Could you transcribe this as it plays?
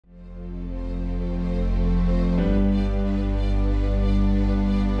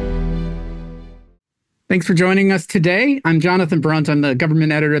Thanks for joining us today. I'm Jonathan Brunt. I'm the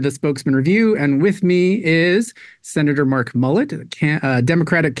government editor of the Spokesman-Review, and with me is Senator Mark Mullet, a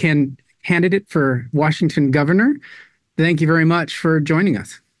Democratic candidate for Washington governor. Thank you very much for joining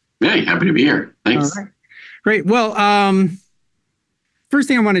us. Hey, happy to be here. Thanks. All right. Great. Well, first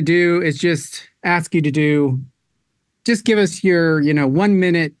thing I want to do is just ask you to give us your, 1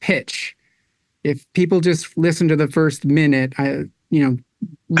 minute pitch. If people just listen to the first minute,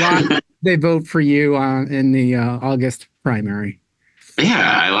 why they vote for you in the August primary.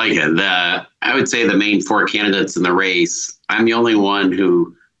 Yeah, I like it. I would say the main four candidates in the race, I'm the only one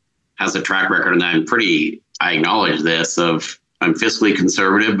who has a track record, and I acknowledge this, of I'm fiscally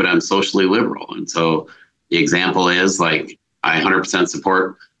conservative, but I'm socially liberal. And so the example is, I 100%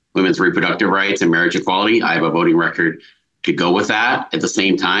 support women's reproductive rights and marriage equality. I have a voting record to go with that. At the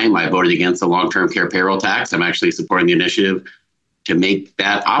same time, I voted against the long-term care payroll tax. I'm actually supporting the initiative to make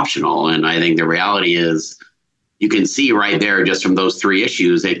that optional. And I think the reality is, you can see right there, just from those three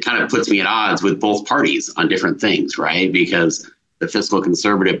issues, it kind of puts me at odds with both parties on different things, right? Because the fiscal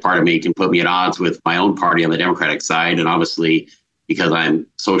conservative part of me can put me at odds with my own party on the Democratic side. And obviously, because I'm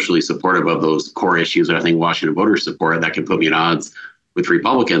socially supportive of those core issues that I think Washington voters support, that can put me at odds with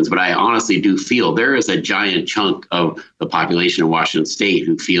Republicans. But I honestly do feel there is a giant chunk of the population in Washington state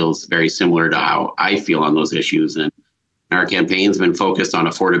who feels very similar to how I feel on those issues. And our campaign's been focused on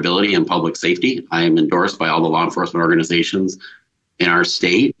affordability and public safety. I am endorsed by all the law enforcement organizations in our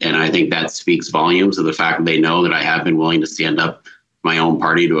state. And I think that speaks volumes of the fact that they know that I have been willing to stand up my own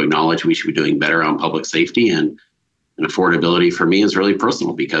party to acknowledge we should be doing better on public safety. And affordability for me is really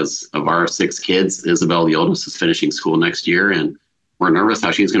personal because of our 6 kids. Isabel, the oldest, is finishing school next year. And we're nervous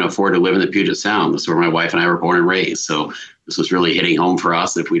how she's going to afford to live in the Puget Sound. This is where my wife and I were born and raised. So this was really hitting home for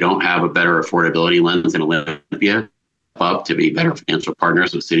us. If we don't have a better affordability lens in Olympia, up to be better financial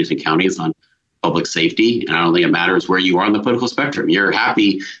partners with cities and counties on public safety. And I don't think it matters where you are on the political spectrum. You're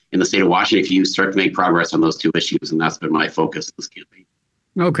happy in the state of Washington if you start to make progress on those 2 issues. And that's been my focus in this campaign.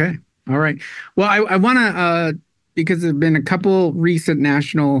 Okay. All right. Well, I want to, because there have been a couple recent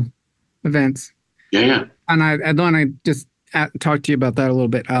national events. Yeah. And I want to just talk to you about that a little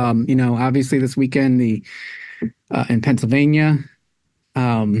bit. Obviously this weekend, in Pennsylvania,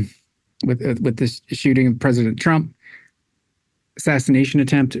 with the shooting of President Trump, assassination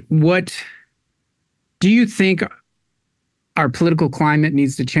attempt. What do you think our political climate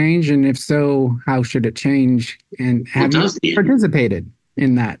needs to change? And if so, how should it change? And have you participated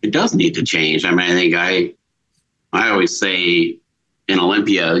in that? It does need to change. I mean, I think I always say in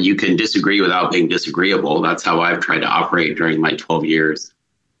Olympia, you can disagree without being disagreeable. That's how I've tried to operate during my 12 years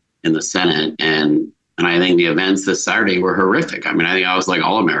in the Senate. And I think the events this Saturday were horrific. I mean, I think I was like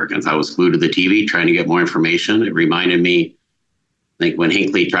all Americans. I was glued to the TV trying to get more information. It reminded me, I think, when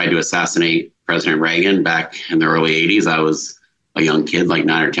Hinckley tried to assassinate President Reagan back in the early 80s. I was a young kid, like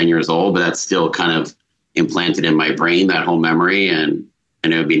 9 or 10 years old, but that's still kind of implanted in my brain, that whole memory. And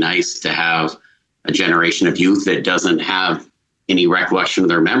it would be nice to have a generation of youth that doesn't have any recollection of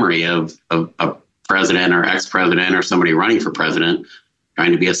their memory of a president or ex-president or somebody running for president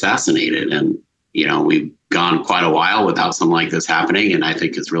trying to be assassinated. And we've gone quite a while without something like this happening. And I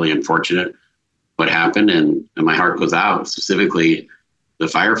think it's really unfortunate what happened. And my heart goes out, specifically the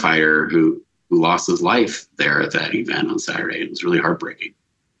firefighter who lost his life there at that event on Saturday. It was really heartbreaking.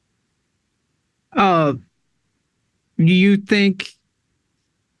 Do you think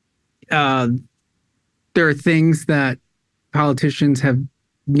there are things that politicians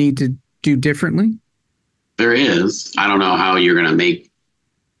need to do differently? There is. I don't know how you're going to make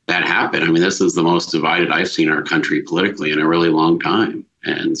that happen. I mean, this is the most divided I've seen our country politically in a really long time.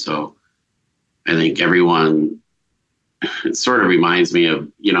 And so I think it sort of reminds me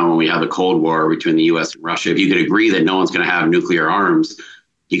of, when we had the Cold War between the US and Russia. If you could agree that no one's going to have nuclear arms,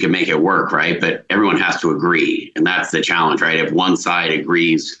 you can make it work, right? But everyone has to agree. And that's the challenge, right? If one side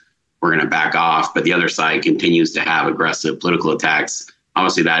agrees, we're going to back off, but the other side continues to have aggressive political attacks,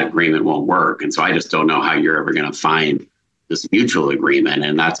 obviously that agreement won't work. And so I just don't know how you're ever going to find this mutual agreement.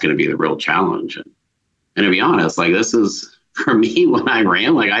 And that's going to be the real challenge. And to be honest, this is, for me, when I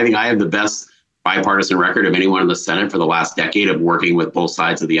ran, I think I have the best bipartisan record of anyone in the Senate for the last decade of working with both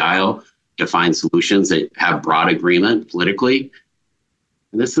sides of the aisle to find solutions that have broad agreement politically.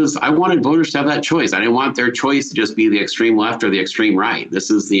 And I wanted voters to have that choice. I didn't want their choice to just be the extreme left or the extreme right.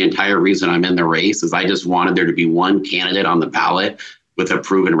 This is the entire reason I'm in the race, is I just wanted there to be one candidate on the ballot with a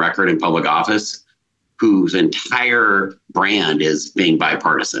proven record in public office whose entire brand is being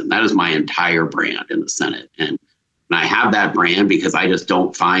bipartisan. That is my entire brand in the Senate. And I have that brand because I just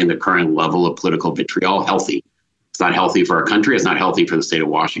don't find the current level of political vitriol healthy. It's not healthy for our country. It's not healthy for the state of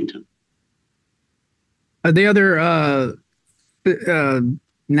Washington. The other uh,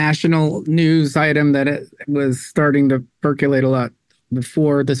 national news item that it was starting to percolate a lot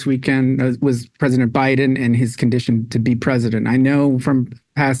before this weekend was President Biden and his condition to be president. I know from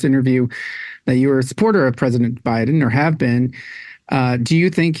past interview that you were a supporter of President Biden or have been. Do you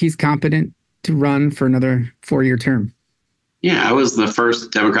think he's competent to run for another 4-year term? Yeah, I was the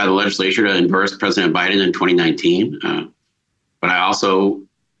first Democrat in the legislature to endorse President Biden in 2019. But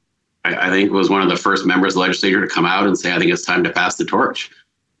I think was one of the first members of the legislature to come out and say, I think it's time to pass the torch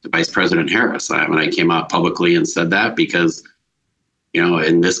to Vice President Harris. When I came out publicly and said that, because,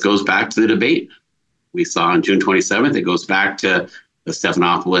 and this goes back to the debate we saw on June 27th. It goes back to the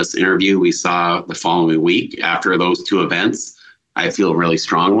Stephanopoulos interview we saw the following week. After those two events, I feel really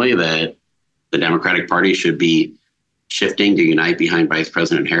strongly that the Democratic Party should be shifting to unite behind Vice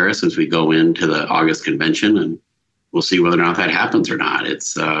President Harris as we go into the August convention, and we'll see whether or not that happens or not.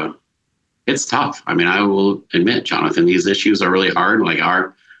 It's tough. I will admit, Jonathan, these issues are really hard. Like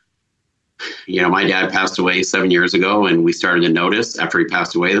my dad passed away 7 years ago, and we started to notice after he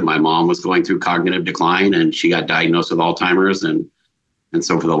passed away that my mom was going through cognitive decline, and she got diagnosed with Alzheimer's. And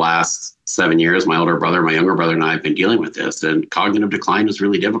so for the last 7 years, my older brother, my younger brother, and I have been dealing with this. And cognitive decline is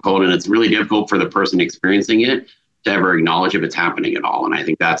really difficult, and it's really difficult for the person experiencing it to ever acknowledge if it's happening at all. And I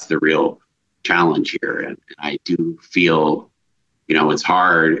think that's the real challenge here. And I do feel, it's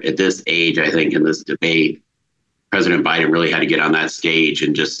hard at this age. I think in this debate, President Biden really had to get on that stage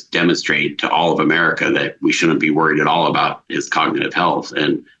and just demonstrate to all of America that we shouldn't be worried at all about his cognitive health.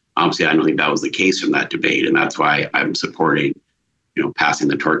 And obviously, I don't think that was the case from that debate. And that's why I'm supporting, passing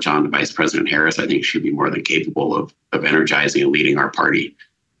the torch on to Vice President Harris. I think she should be more than capable of energizing and leading our party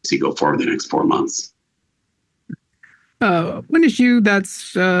as we go forward the next 4 months. One issue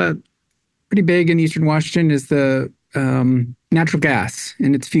that's pretty big in Eastern Washington is the natural gas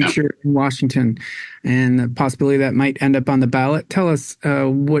and its future in Washington, and the possibility that might end up on the ballot. Tell us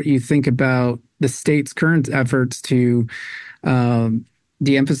what you think about the state's current efforts to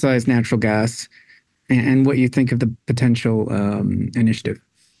de-emphasize natural gas, and what you think of the potential initiative.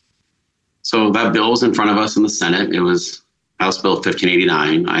 So that bill was in front of us in the Senate. It was House Bill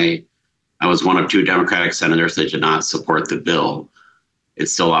 1589. I was one of two Democratic senators that did not support the bill. It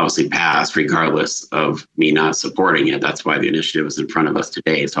still obviously passed regardless of me not supporting it. That's why the initiative is in front of us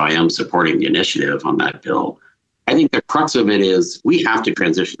today. So I am supporting the initiative on that bill. I think the crux of it is we have to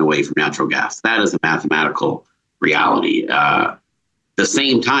transition away from natural gas. That is a mathematical reality. The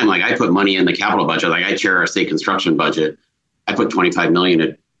same time, like I put money in the capital budget, like I chair our state construction budget. I put $25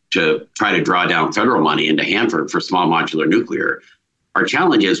 million to try to draw down federal money into Hanford for small modular nuclear. Our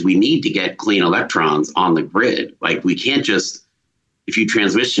challenge is we need to get clean electrons on the grid. Like we can't just, if you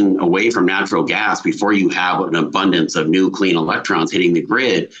transition away from natural gas before you have an abundance of new clean electrons hitting the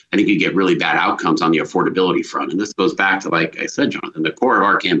grid, I think you get really bad outcomes on the affordability front. And this goes back to, like I said, Jonathan, the core of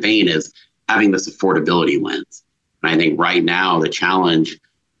our campaign is having this affordability lens. And I think right now the challenge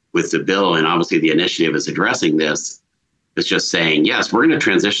with the bill, and obviously the initiative is addressing this, is just saying, yes, we're going to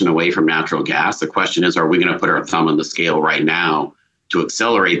transition away from natural gas. The question is, are we going to put our thumb on the scale right now to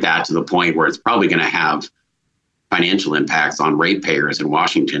accelerate that to the point where it's probably going to have financial impacts on ratepayers in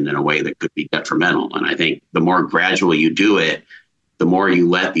Washington in a way that could be detrimental? And I think the more gradual you do it, the more you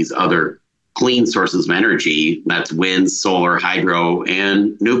let these other clean sources of energy, that's wind, solar, hydro,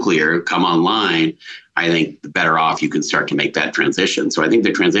 and nuclear, come online, I think the better off you can start to make that transition. So I think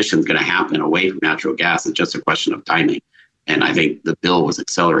the transition is going to happen away from natural gas. It's just a question of timing. And I think the bill was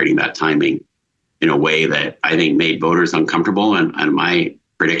accelerating that timing in a way that I think made voters uncomfortable. And my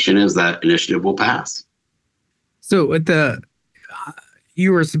prediction is that initiative will pass. So with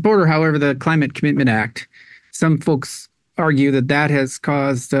you were a supporter, however, the Climate Commitment Act. Some folks argue that has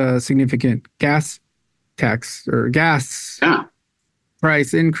caused a significant gas tax or gas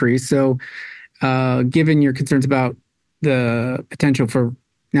price increase. So given your concerns about the potential for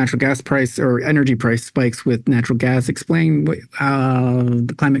natural gas price or energy price spikes with natural gas, explain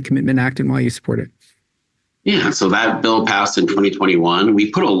the Climate Commitment Act and why you support it. Yeah, so that bill passed in 2021. We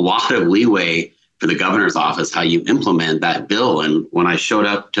put a lot of leeway for the governor's office how you implement that bill. And when I showed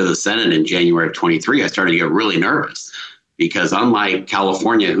up to the Senate in January of 23, I started to get really nervous because unlike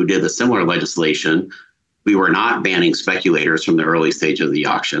California, who did the similar legislation, we were not banning speculators from the early stage of the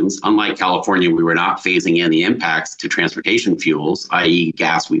auctions. Unlike California, we were not phasing in the impacts to transportation fuels, i.e.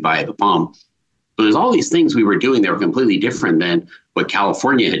 gas we buy at the pump. So there's all these things we were doing that were completely different than what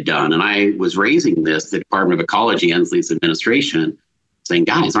California had done. And I was raising this, the Department of Ecology, Inslee's administration, saying,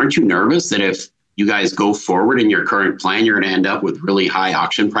 guys, aren't you nervous that if you guys go forward in your current plan, you're going to end up with really high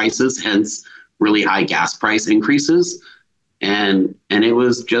auction prices, hence really high gas price increases? And it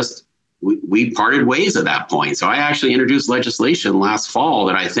was just we parted ways at that point. So I actually introduced legislation last fall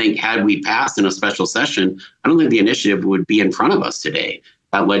that I think had we passed in a special session, I don't think the initiative would be in front of us today.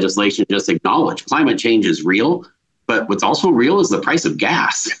 That legislation just acknowledged climate change is real, but what's also real is the price of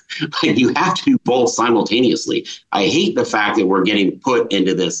gas. Like, you have to do both simultaneously. I hate the fact that we're getting put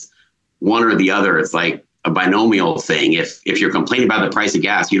into this one or the other. It's like a binomial thing. If you're complaining about the price of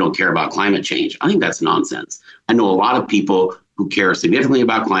gas, you don't care about climate change. I think that's nonsense. I know a lot of people who care significantly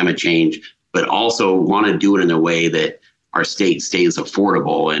about climate change, but also want to do it in a way that our state stays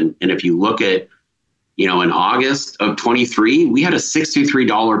affordable. And if you look at, in August of 23, we had a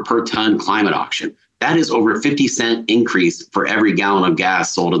 $63 per ton climate auction. That is over 50-cent increase for every gallon of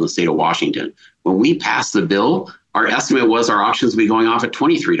gas sold in the state of Washington. When we passed the bill, our estimate was our auctions would be going off at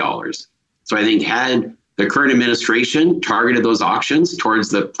 $23. So I think had the current administration targeted those auctions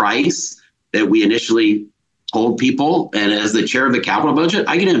towards the price that we initially told people, and as the chair of the capital budget,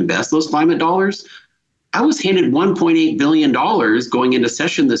 I can invest those climate dollars. I was handed $1.8 billion going into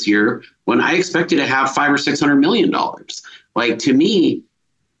session this year when I expected to have $500 or $600 million. Like, to me,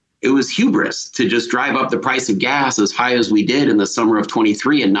 it was hubris to just drive up the price of gas as high as we did in the summer of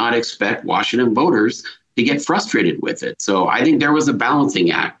 23 and not expect Washington voters to get frustrated with it. So I think there was a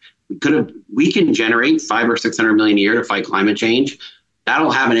balancing act. We can generate $500 or $600 million a year to fight climate change.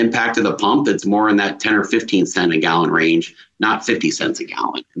 That'll have an impact to the pump that's more in that 10 or 15 cent a gallon range, not 50 cents a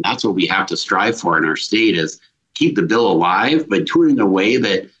gallon. And that's what we have to strive for in our state, is keep the bill alive, but do it in a way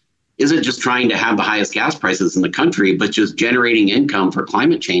that isn't just trying to have the highest gas prices in the country, but just generating income for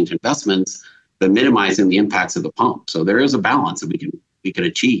climate change investments, but minimizing the impacts of the pump. So there is a balance that we can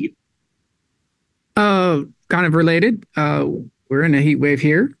achieve. Kind of related. We're in a heat wave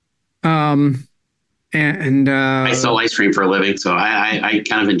here. I sell ice cream for a living, so I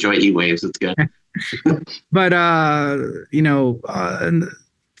kind of enjoy heat waves. It's good. But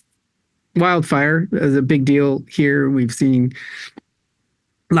wildfire is a big deal here. We've seen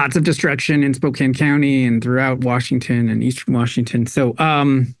lots of destruction in Spokane County and throughout Washington and Eastern Washington. So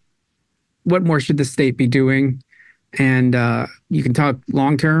what more should the state be doing? And you can talk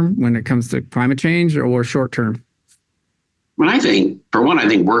long term when it comes to climate change, or short term. Well, I think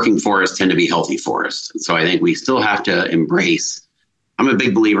working forests tend to be healthy forests. So I think we still have to embrace, I'm a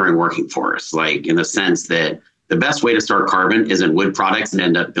big believer in working forests, like in the sense that the best way to store carbon is in wood products and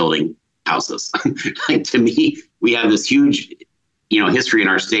end up building houses. Like, to me, we have this huge, history in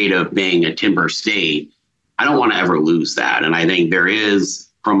our state of being a timber state. I don't want to ever lose that. And I think there is,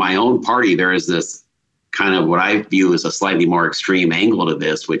 from my own party, there is this kind of what I view as a slightly more extreme angle to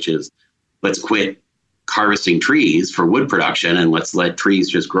this, which is, let's quit harvesting trees for wood production and let's let trees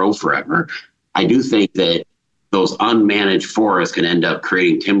just grow forever. I do think that those unmanaged forests can end up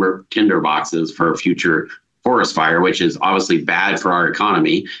creating tinder boxes for future forest fire, which is obviously bad for our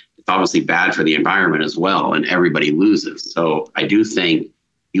economy. It's obviously bad for the environment as well, and everybody loses. So I do think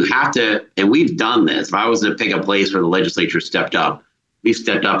you have to, and we've done this. If I was to pick a place where the legislature stepped up, we've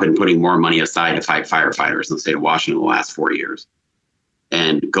stepped up in putting more money aside to fight firefighters in the state of Washington in the last 4 years.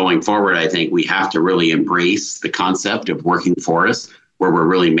 And going forward, I think we have to really embrace the concept of working forests, where we're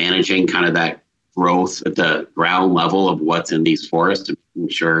really managing kind of that growth at the ground level of what's in these forests to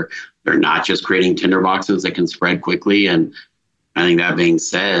ensure they're not just creating tinder boxes that can spread quickly. And I think, that being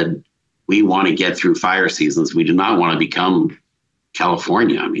said, we want to get through fire seasons. We do not want to become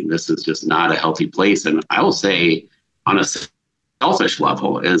California. I mean, this is just not a healthy place. And I will say, on a selfish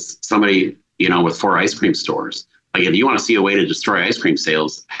level, as somebody, with 4 ice cream stores, like, if you want to see a way to destroy ice cream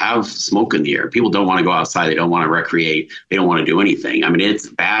sales, have smoke in the air. People don't want to go outside. They don't want to recreate. They don't want to do anything. I mean, it's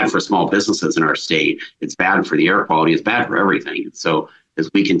bad for small businesses in our state. It's bad for the air quality. It's bad for everything. So as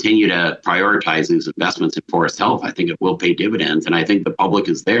we continue to prioritize these investments in forest health, I think it will pay dividends. And I think the public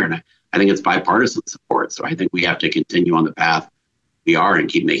is there. And I think it's bipartisan support. So I think we have to continue on the path we are and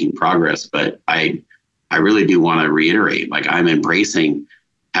keep making progress. But I really do want to reiterate, like, I'm embracing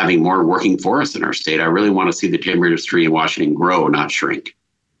having more working forests in our state. I really want to see the timber industry in Washington grow, not shrink.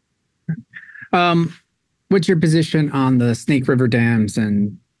 What's your position on the Snake River dams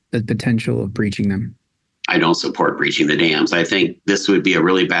and the potential of breaching them? I don't support breaching the dams. I think this would be a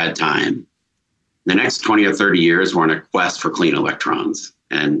really bad time. The next 20 or 30 years, we're on a quest for clean electrons.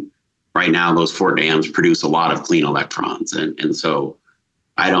 And right now, those 4 dams produce a lot of clean electrons. And so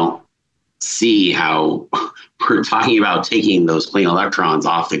I don't see how we're talking about taking those clean electrons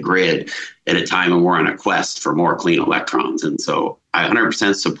off the grid at a time when we're on a quest for more clean electrons. And so I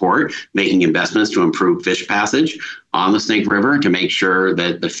 100% support making investments to improve fish passage on the Snake River to make sure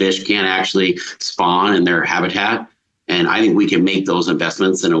that the fish can actually spawn in their habitat. And I think we can make those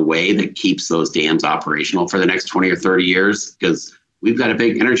investments in a way that keeps those dams operational for the next 20 or 30 years, because we've got a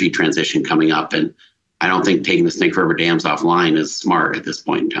big energy transition coming up, and I don't think taking the Snake River dams offline is smart at this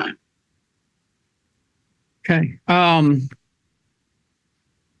point in time. Okay.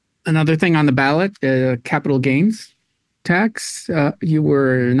 Another thing on the ballot, capital gains tax. You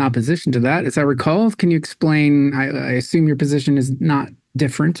were in opposition to that, as I recall. Can you explain? I assume your position is not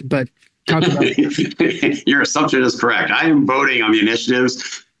different, but talk about Your assumption is correct. I am voting on the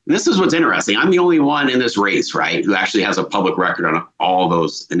initiatives. This is what's interesting. I'm the only one in this race, right, who actually has a public record on all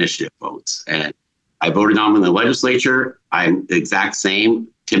those initiative votes. And I voted on them in the legislature. I'm the exact same.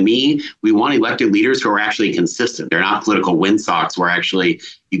 To me, we want elected leaders who are actually consistent. They're not political windsocks where actually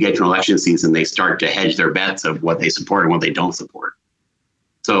you get to an election season, they start to hedge their bets of what they support and what they don't support.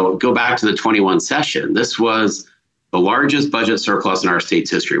 So go back to the 21 session. This was the largest budget surplus in our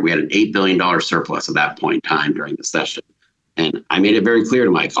state's history. We had an $8 billion surplus at that point in time during the session. And I made it very clear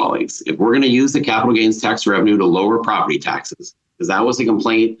to my colleagues, if we're going to use the capital gains tax revenue to lower property taxes, because that was a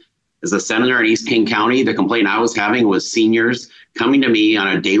complaint as a senator in East King County, the complaint I was having was seniors coming to me on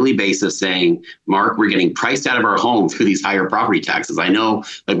a daily basis saying, Mark, we're getting priced out of our home through these higher property taxes. I know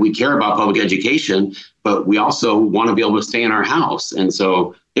like we care about public education, but we also want to be able to stay in our house. And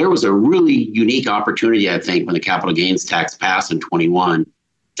so there was a really unique opportunity, I think, when the capital gains tax passed in 21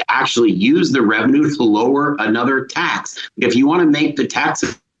 to actually use the revenue to lower another tax. If you want to make the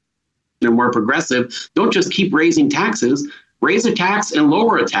taxes more progressive, don't just keep raising taxes. Raise a tax and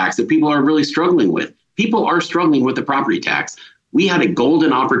lower a tax that people are really struggling with. People are struggling with the property tax. We had a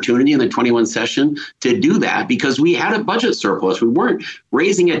golden opportunity in the 21 session to do that because we had a budget surplus. We weren't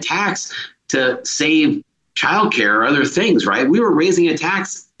raising a tax to save childcare or other things, right? We were raising a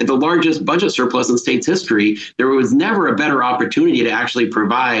tax at the largest budget surplus in state's history. There was never a better opportunity to actually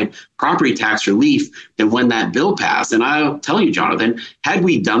provide property tax relief than when that bill passed. And I'll tell you, Jonathan, had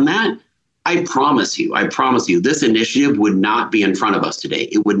we done that, I promise you, this initiative would not be in front of us today.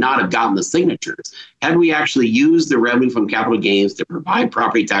 It would not have gotten the signatures. Had we actually used the revenue from capital gains to provide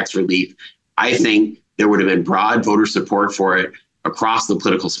property tax relief, I think there would have been broad voter support for it across the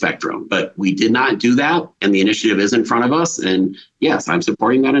political spectrum. But we did not do that, and the initiative is in front of us. And yes, I'm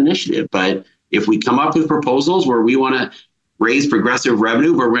supporting that initiative. But if we come up with proposals where we want to raise progressive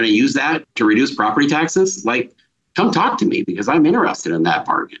revenue, but we're going to use that to reduce property taxes, like, come talk to me because I'm interested in that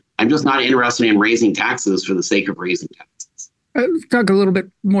bargain. I'm just not interested in raising taxes for the sake of raising taxes. Let's talk a little bit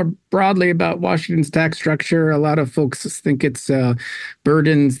more broadly about Washington's tax structure. A lot of folks think it's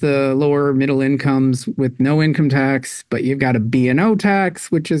burdens the lower middle incomes with no income tax, but you've got a B&O tax,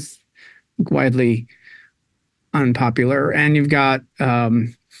 which is widely unpopular, and you've got high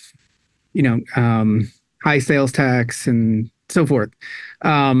sales tax and so forth.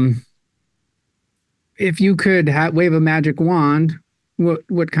 If you could wave a magic wand,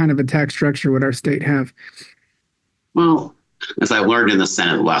 what kind of a tax structure would our state have? Well, as I've learned in the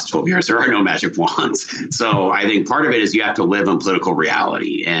Senate the last 12 years, there are no magic wands. So I think part of it is you have to live in political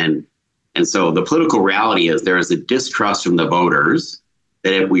reality. And so the political reality is there is a distrust from the voters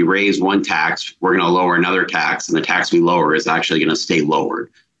that if we raise one tax, we're going to lower another tax, and the tax we lower is actually going to stay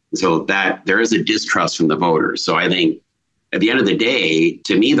lowered. So that there is a distrust from the voters. So I think at the end of the day,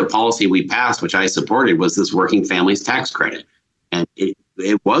 to me, the policy we passed, which I supported, was this working families tax credit. And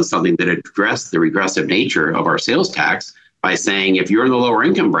it was something that addressed the regressive nature of our sales tax by saying if you're in the lower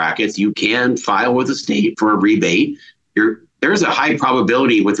income brackets, you can file with the state for a rebate. There's a high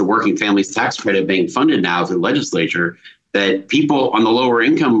probability with the working families tax credit being funded now through the legislature that people on the lower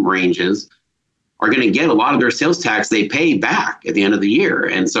income ranges are going to get a lot of their sales tax they pay back at the end of the year.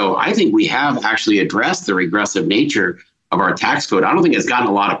 And so I think we have actually addressed the regressive nature of our tax code. I don't think it's gotten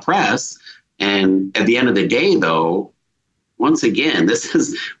a lot of press. And at the end of the day, though, once again, this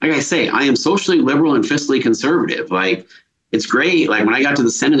is, like I say, I am socially liberal and fiscally conservative. Like, it's great. Like when I got to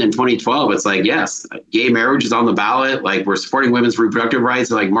the Senate in 2012, it's like, yes, gay marriage is on the ballot. Like we're supporting women's reproductive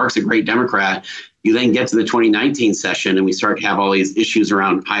rights. Like Mark's a great Democrat. You then get to the 2019 session and we start to have all these issues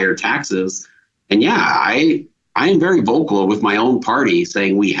around higher taxes. And yeah, I am very vocal with my own party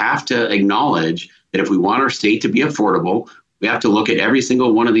saying we have to acknowledge that if we want our state to be affordable, we have to look at every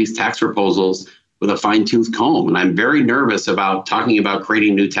single one of these tax proposals with a fine-tooth comb. And I'm very nervous about talking about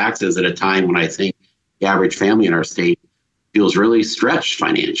creating new taxes at a time when I think the average family in our state feels really stretched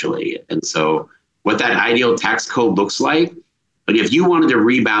financially. And so what that ideal tax code looks like, but if you wanted to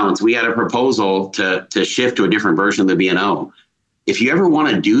rebalance, we had a proposal to shift to a different version of the B&O. If you ever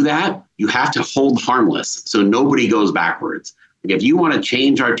want to do that, you have to hold harmless so nobody goes backwards. Like if you want to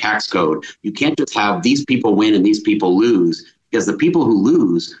change our tax code, you can't just have these people win and these people lose, because the people who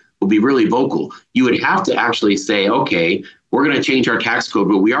lose will be really vocal. You would have to actually say, okay, we're going to change our tax code,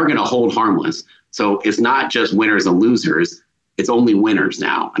 but we are going to hold harmless. So it's not just winners and losers. it's only winners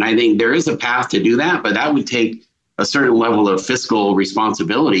now. And I think there is a path to do that, but that would take a certain level of fiscal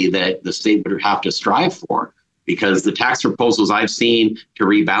responsibility that the state would have to strive for, because the tax proposals I've seen to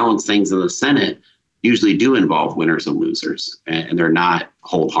rebalance things in the Senate usually do involve winners and losers, and they're not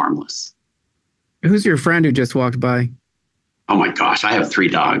hold harmless. Who's your friend who just walked by? Oh my gosh, I have 3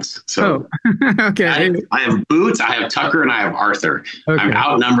 dogs. So okay. I have Boots, I have Tucker, and I have Arthur. Okay. I'm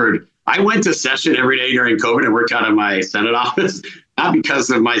outnumbered. I went to session every day during COVID and worked out of my Senate office, not because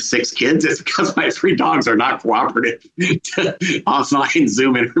of my 6 kids, it's because my 3 dogs are not cooperative to online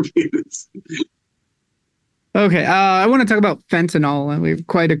Zoom interviews. Okay, I want to talk about fentanyl. We have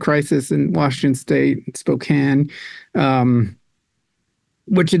quite a crisis in Washington State, Spokane. What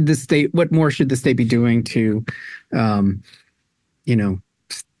more should the state be doing to,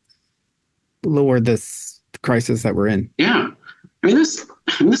 lower this crisis that we're in? Yeah. I mean,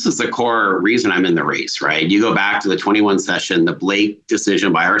 this is the core reason I'm in the race, right? You go back to the 21 session, the Blake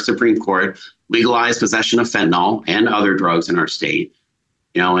decision by our Supreme Court legalized possession of fentanyl and other drugs in our state.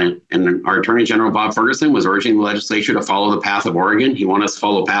 And our Attorney General, Bob Ferguson, was urging the legislature to follow the path of Oregon. He wanted us to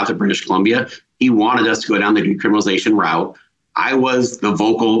follow the path of British Columbia. He wanted us to go down the decriminalization route. I was the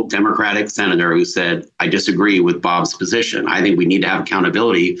vocal Democratic senator who said, I disagree with Bob's position. I think we need to have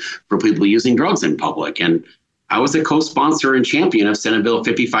accountability for people using drugs in public. And I was a co-sponsor and champion of Senate Bill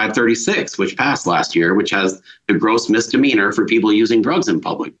 5536, which passed last year, which has the gross misdemeanor for people using drugs in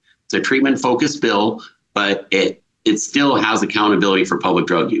public. It's a treatment-focused bill, but it still has accountability for public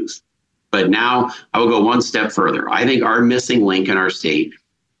drug use. But now I will go one step further. I think our missing link in our state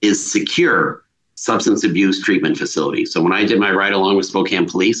is secure substance abuse treatment facilities. So when I did my ride along with Spokane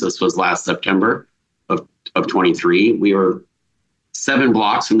Police, this was last September of 23, we were 7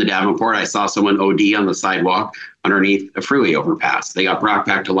 blocks from the Davenport. I saw someone OD on the sidewalk underneath a freeway overpass. They got brought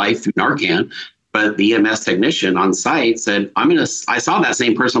back to life through Narcan, but the EMS technician on site said, I saw that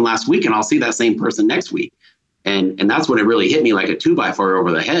same person last week and I'll see that same person next week. And that's when it really hit me like a 2x4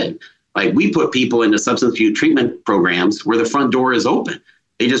 over the head. Like, we put people into substance abuse treatment programs where the front door is open.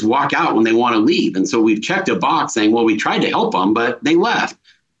 They just walk out when they want to leave. And so we've checked a box saying, well, we tried to help them, but they left.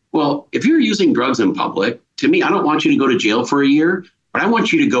 Well, if you're using drugs in public, to me, I don't want you to go to jail for a year, but I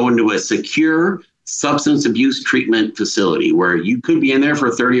want you to go into a secure substance abuse treatment facility where you could be in there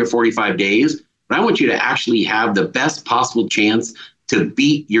for 30 or 45 days, but I want you to actually have the best possible chance to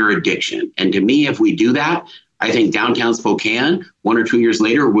beat your addiction. And to me, if we do that, I think downtown Spokane, 1 or 2 years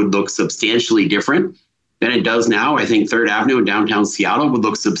later, would look substantially different than it does now. I think 3rd Avenue in downtown Seattle would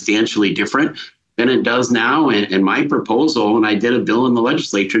look substantially different than it does now. And my proposal, and I did a bill in the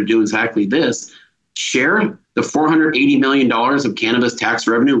legislature to do exactly this, share the $480 million of cannabis tax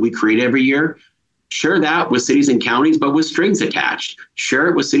revenue we create every year. Share that with cities and counties, but with strings attached. Share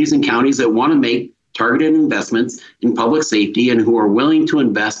it with cities and counties that want to make targeted investments in public safety and who are willing to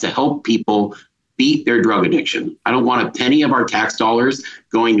invest to help people beat their drug addiction. I don't want a penny of our tax dollars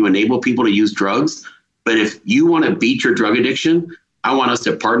going to enable people to use drugs. But if you want to beat your drug addiction, I want us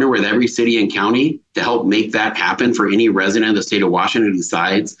to partner with every city and county to help make that happen for any resident of the state of Washington who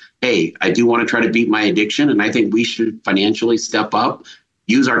decides, hey, I do want to try to beat my addiction. And I think we should financially step up,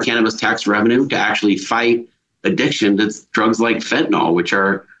 use our cannabis tax revenue to actually fight addiction to drugs like fentanyl, which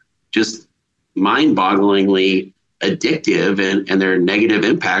are just mind-bogglingly addictive, and their negative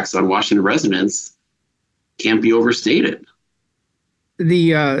impacts on Washington residents can't be overstated.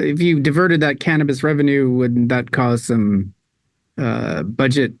 If you diverted that cannabis revenue, wouldn't that cause some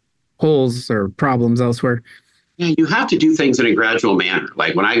budget holes or problems elsewhere? Yeah, you have to do things in a gradual manner.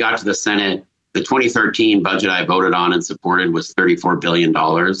 Like when I got to the Senate, the 2013 budget I voted on and supported was $34 billion.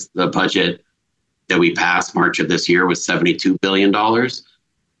 The budget that we passed March of this year was $72 billion.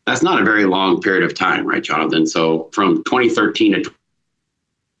 That's not a very long period of time, right, Jonathan? So from 2013 to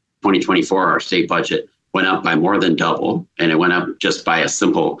 2024, our state budget went up by more than double, and it went up just by a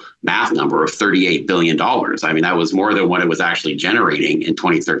simple math number of $38 billion. I mean, that was more than what it was actually generating in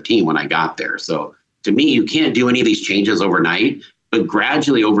 2013 when I got there. So to me, you can't do any of these changes overnight, but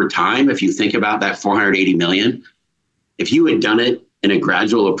gradually over time, if you think about that $480 million, if you had done it in a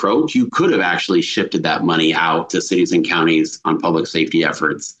gradual approach, you could have actually shifted that money out to cities and counties on public safety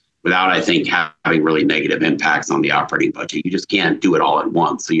efforts without, I think, having really negative impacts on the operating budget. You just can't do it all at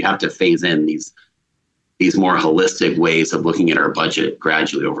once. So you have to phase in these more holistic ways of looking at our budget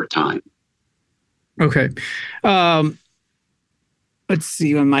gradually over time. Okay. Let's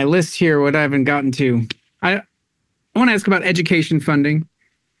see on my list here what I haven't gotten to. I want to ask about education funding.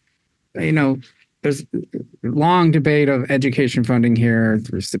 There's a long debate of education funding here.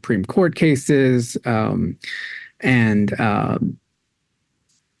 There's Supreme Court cases, and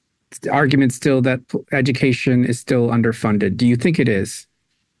argument still that education is still underfunded. Do you think it is?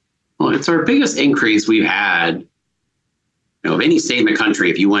 Well, it's our biggest increase we've had, of any state in the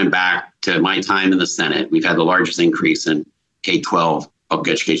country. If you went back to my time in the Senate, we've had the largest increase in K-12 public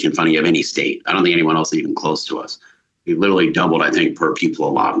education funding of any state. I don't think anyone else is even close to us. We literally doubled, I think, per pupil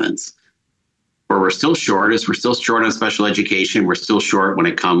allotments. Where we're still short is we're still short on special education. We're still short when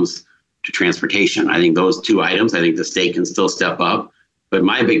it comes to transportation. I think those two items, I think the state can still step up. But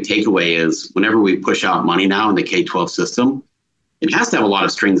my big takeaway is whenever we push out money now in the K-12 system, it has to have a lot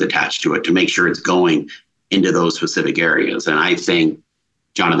of strings attached to it to make sure it's going into those specific areas. And I think,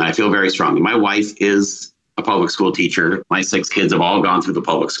 Jonathan, I feel very strongly. My wife is a public school teacher. My 6 kids have all gone through the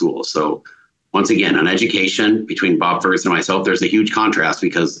public school. So once again, on education between Bob Ferguson and myself, there's a huge contrast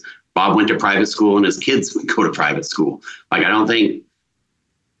because Bob went to private school and his kids would go to private school.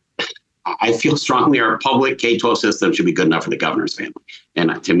 I feel strongly our public K-12 system should be good enough for the governor's family.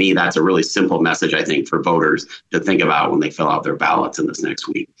 And to me, that's a really simple message, I think, for voters to think about when they fill out their ballots in this next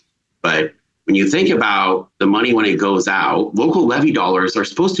week. But when you think about the money when it goes out, local levy dollars are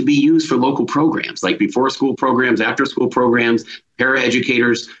supposed to be used for local programs, like before school programs, after school programs,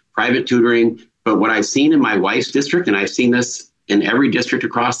 paraeducators, private tutoring. But what I've seen in my wife's district, and I've seen this in every district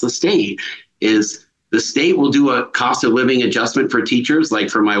across the state, is the state will do a cost of living adjustment for teachers. Like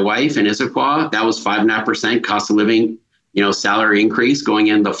for my wife in Issaquah, that was 5.5% cost of living, salary increase going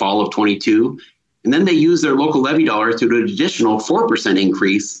in the fall of 22. And then they use their local levy dollars to do an additional 4%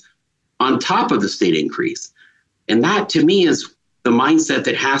 increase on top of the state increase. And that to me is the mindset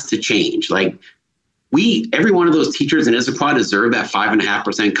that has to change. Like every one of those teachers in Issaquah deserve that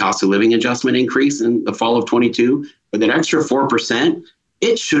 5.5% cost of living adjustment increase in the fall of 22. But that extra 4%,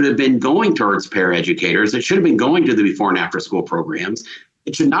 it should have been going towards paraeducators. It should have been going to the before and after school programs.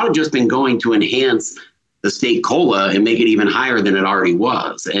 It should not have just been going to enhance the state COLA and make it even higher than it already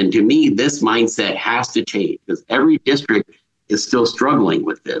was. And to me, this mindset has to change because every district is still struggling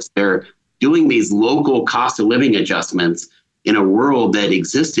with this. They're doing these local cost of living adjustments in a world that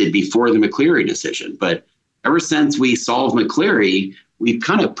existed before the McCleary decision. But ever since we solved McCleary, we've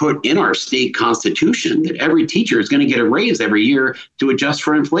kind of put in our state constitution that every teacher is going to get a raise every year to adjust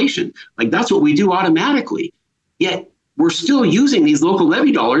for inflation. Like that's what we do automatically. Yet we're still using these local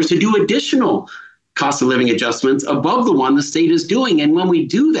levy dollars to do additional cost of living adjustments above the one the state is doing. And when we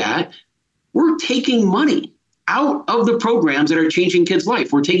do that, we're taking money out of the programs that are changing kids'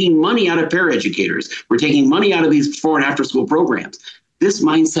 life. We're taking money out of paraeducators. We're taking money out of these before and after school programs. This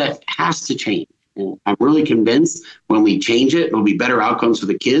mindset has to change. And I'm really convinced when we change it, it'll be better outcomes for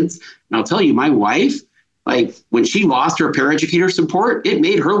the kids. And I'll tell you, my wife, like when she lost her paraeducator support, it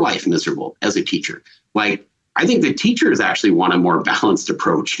made her life miserable as a teacher. Like, I think the teachers actually want a more balanced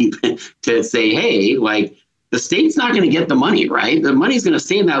approach even to say, hey, like the state's not going to get the money, right? The money's going to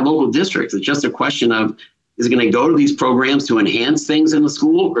stay in that local district. It's just a question of, is it going to go to these programs to enhance things in the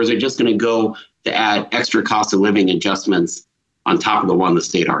school, or is it just going to go to add extra cost of living adjustments on top of the one the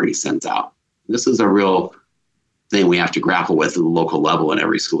state already sends out? This is a real thing we have to grapple with at the local level in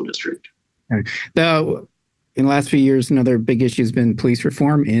every school district. In the last few years, another big issue has been police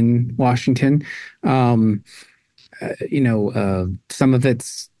reform in Washington. Some of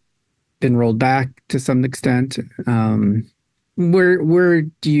it's been rolled back to some extent. Where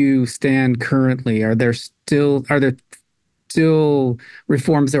do you stand currently? Are there still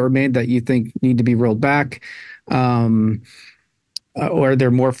reforms that were made that you think need to be rolled back? Or are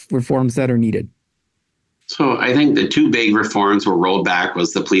there more reforms that are needed? So I think the two big reforms were rolled back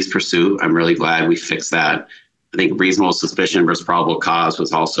was the police pursuit. I'm really glad we fixed that. I think reasonable suspicion versus probable cause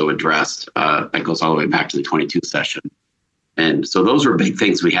was also addressed. That goes all the way back to the 22 session. And so those were big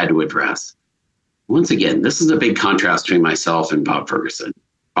things we had to address. Once again, this is a big contrast between myself and Bob Ferguson.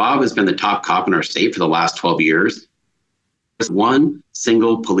 Bob has been the top cop in our state for the last 12 years. There's one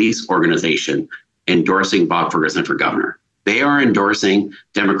single police organization endorsing Bob Ferguson for governor. They are endorsing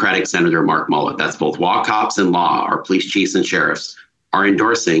Democratic Senator Mark Mullet. That's both law cops and law. Our police chiefs and sheriffs are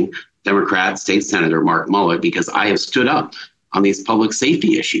endorsing Democrat State Senator Mark Mullet because I have stood up on these public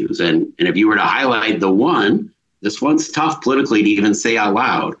safety issues. And if you were to highlight this one's tough politically to even say out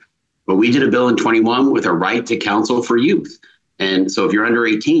loud, but we did a bill in 21 with a right to counsel for youth. And so if you're under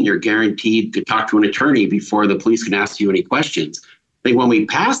 18, you're guaranteed to talk to an attorney before the police can ask you any questions. I think when we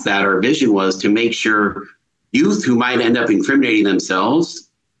passed that, our vision was to make sure youth who might end up incriminating themselves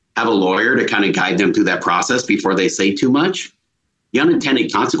have a lawyer to kind of guide them through that process before they say too much. The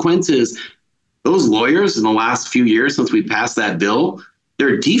unintended consequences, those lawyers in the last few years since we passed that bill,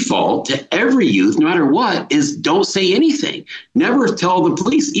 their default to every youth, no matter what, is don't say anything. Never tell the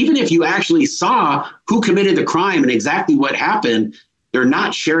police, even if you actually saw who committed the crime and exactly what happened, they're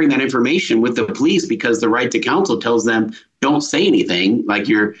not sharing that information with the police because the right to counsel tells them don't say anything.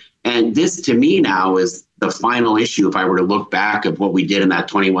 And this to me now is the final issue. If I were to look back of what we did in that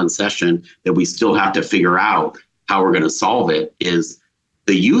 21 session, that we still have to figure out how we're going to solve it, is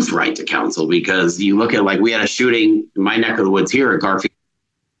the youth right to counsel. Because you look at, like, we had a shooting in my neck of the woods here at Garfield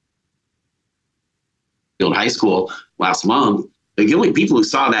High School last month. The only people who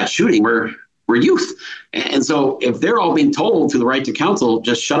saw that shooting were youth. And so if they're all being told through the right to counsel,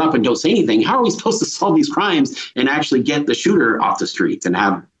 just shut up and don't say anything, how are we supposed to solve these crimes and actually get the shooter off the streets and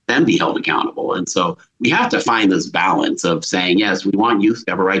have them be held accountable? And so we have to find this balance of saying, yes, we want youth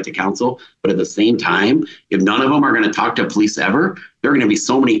to have a right to counsel, but at the same time, if none of them are going to talk to police ever, there are going to be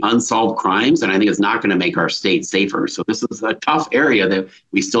so many unsolved crimes, and I think it's not going to make our state safer. So this is a tough area that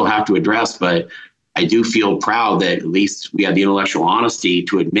we still have to address, but I do feel proud that at least we had the intellectual honesty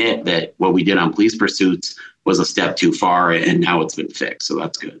to admit that what we did on police pursuits was a step too far, and now it's been fixed. So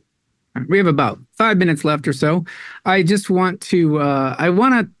that's good. We have about 5 minutes left or so. I just want to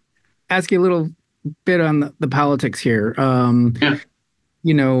ask you a little bit on the politics here. Yeah.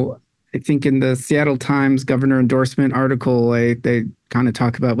 You know, I think in the Seattle Times governor endorsement article, they kind of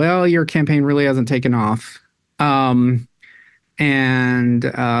talk about, well, your campaign really hasn't taken off.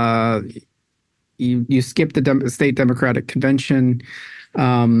 You skipped the state Democratic convention.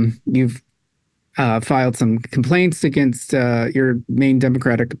 You've filed some complaints against your main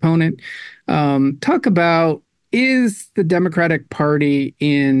Democratic opponent. Talk about, is the Democratic Party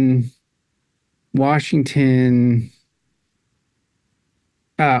in Washington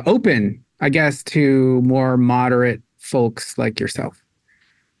open, I guess, to more moderate folks like yourself?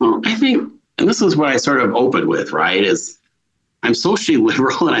 Well, I think, and this is what I sort of opened with, right, is I'm socially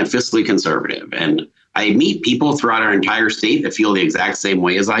liberal and I'm fiscally conservative. And I meet people throughout our entire state that feel the exact same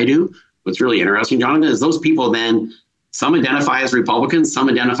way as I do. What's really interesting, Jonathan, is those people then, some identify as Republicans, some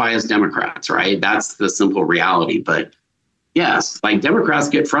identify as Democrats, right? That's the simple reality. But yes, like, Democrats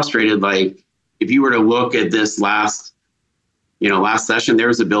get frustrated. Like, if you were to look at this last session, there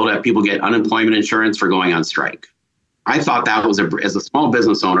was a bill to have people get unemployment insurance for going on strike. I thought that was, as a small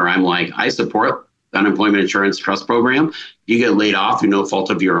business owner, I'm like, I support the unemployment insurance trust program. You get laid off through no fault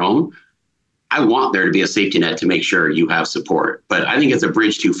of your own. I want there to be a safety net to make sure you have support. But I think it's a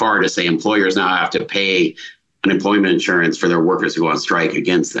bridge too far to say employers now have to pay unemployment insurance for their workers who go on strike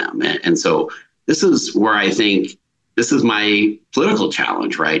against them. And so this is where I think this is my political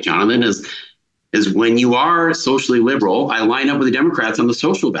challenge, right, Jonathan, is when you are socially liberal, I line up with the Democrats on the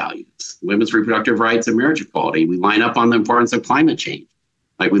social values, women's reproductive rights and marriage equality. We line up on the importance of climate change.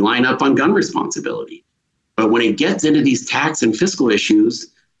 Like, we line up on gun responsibility. But when it gets into these tax and fiscal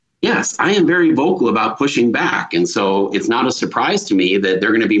issues, yes, I am very vocal about pushing back. And so it's not a surprise to me that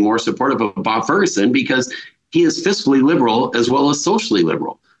they're going to be more supportive of Bob Ferguson, because he is fiscally liberal as well as socially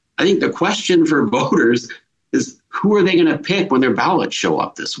liberal. I think the question for voters is, who are they going to pick when their ballots show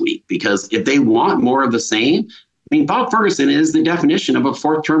up this week? Because if they want more of the same, I mean, Bob Ferguson is the definition of a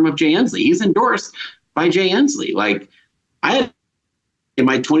fourth term of Jay Inslee. He's endorsed by Jay Inslee. Like, I had in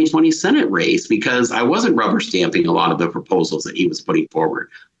my 2020 Senate race because I wasn't rubber stamping a lot of the proposals that he was putting forward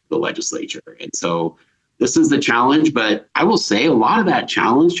to the legislature. And so this is the challenge. But I will say a lot of that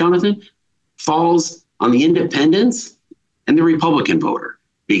challenge, Jonathan, falls on the independents and the Republican voter,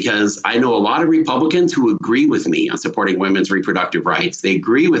 because I know a lot of Republicans who agree with me on supporting women's reproductive rights. They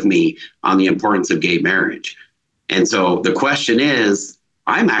agree with me on the importance of gay marriage. And so the question is,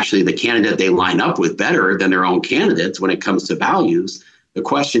 I'm actually the candidate they line up with better than their own candidates when it comes to values. The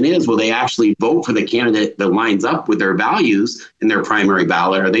question is, will they actually vote for the candidate that lines up with their values in their primary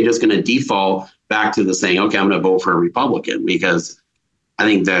ballot? Or are they just going to default back to the saying, okay, I'm going to vote for a Republican? Because I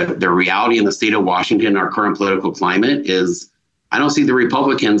think the reality in the state of Washington, our current political climate, is I don't see the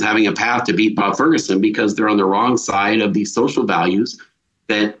Republicans having a path to beat Bob Ferguson, because they're on the wrong side of these social values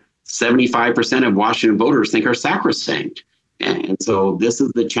that 75% of Washington voters think are sacrosanct. And so this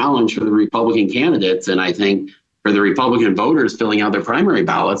is the challenge for the Republican candidates. And I think for the Republican voters filling out their primary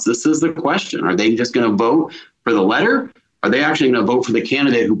ballots, this is the question. Are they just going to vote for the letter? Are they actually going to vote for the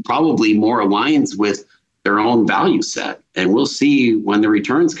candidate who probably more aligns with their own value set? And we'll see when the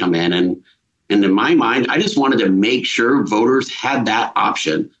returns come in. And in my mind, I just wanted to make sure voters had that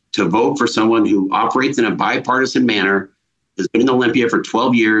option to vote for someone who operates in a bipartisan manner, has been in Olympia for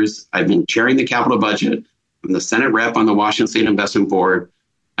 12 years. I've been chairing the capital budget. I'm the Senate rep on the Washington State Investment Board.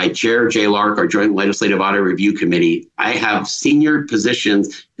 I chair JLARC, our Joint Legislative Audit Review Committee. I have senior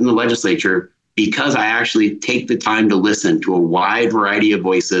positions in the legislature because I actually take the time to listen to a wide variety of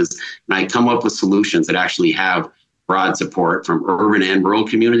voices, and I come up with solutions that actually have broad support from urban and rural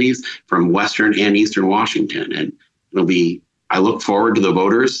communities, from Western and Eastern Washington. And it'll be, I look forward to the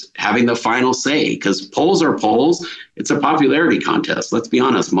voters having the final say, because polls are polls. It's a popularity contest. Let's be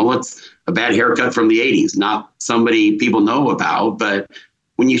honest. Mullet's a bad haircut from the 80s, not somebody people know about. But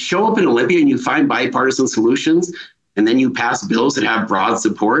when you show up in Olympia and you find bipartisan solutions, and then you pass bills that have broad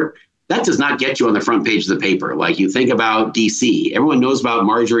support, that does not get you on the front page of the paper. Like you think about DC, everyone knows about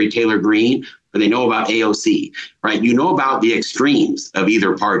Marjorie Taylor Greene, or they know about AOC, right? You know about the extremes of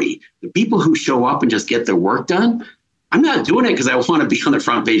either party. The people who show up and just get their work done, I'm not doing it because I want to be on the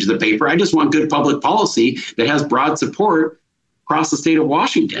front page of the paper. I just want good public policy that has broad support across the state of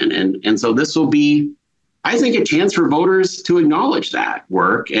Washington. And so this will be, I think, a chance for voters to acknowledge that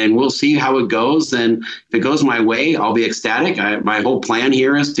work, and we'll see how it goes. And if it goes my way, I'll be ecstatic. My whole plan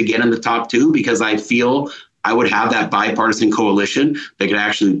here is to get in the top two, because I feel I would have that bipartisan coalition that could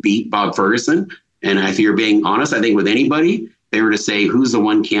actually beat Bob Ferguson. And if you're being honest, I think with anybody, they were to say who's the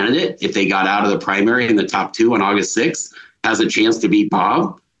one candidate, if they got out of the primary in the top two on August 6th, has a chance to beat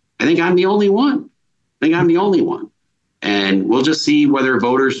Bob, I think I'm the only one. And we'll just see whether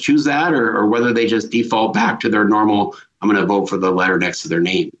voters choose that or whether they just default back to their normal, I'm going to vote for the letter next to their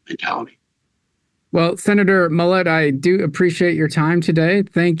name mentality. Well, Senator Mullet, I do appreciate your time today.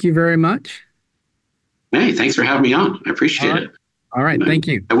 Thank you very much. Hey, thanks for having me on. I appreciate it. All right. Thank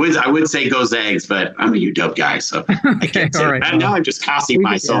you. I would say go Zags, but I'm a UW guy, so I can't say that. Now I'm just costing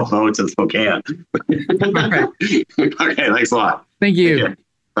myself votes in Spokane. Right. Okay, thanks a lot. Thank you.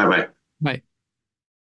 Bye-bye.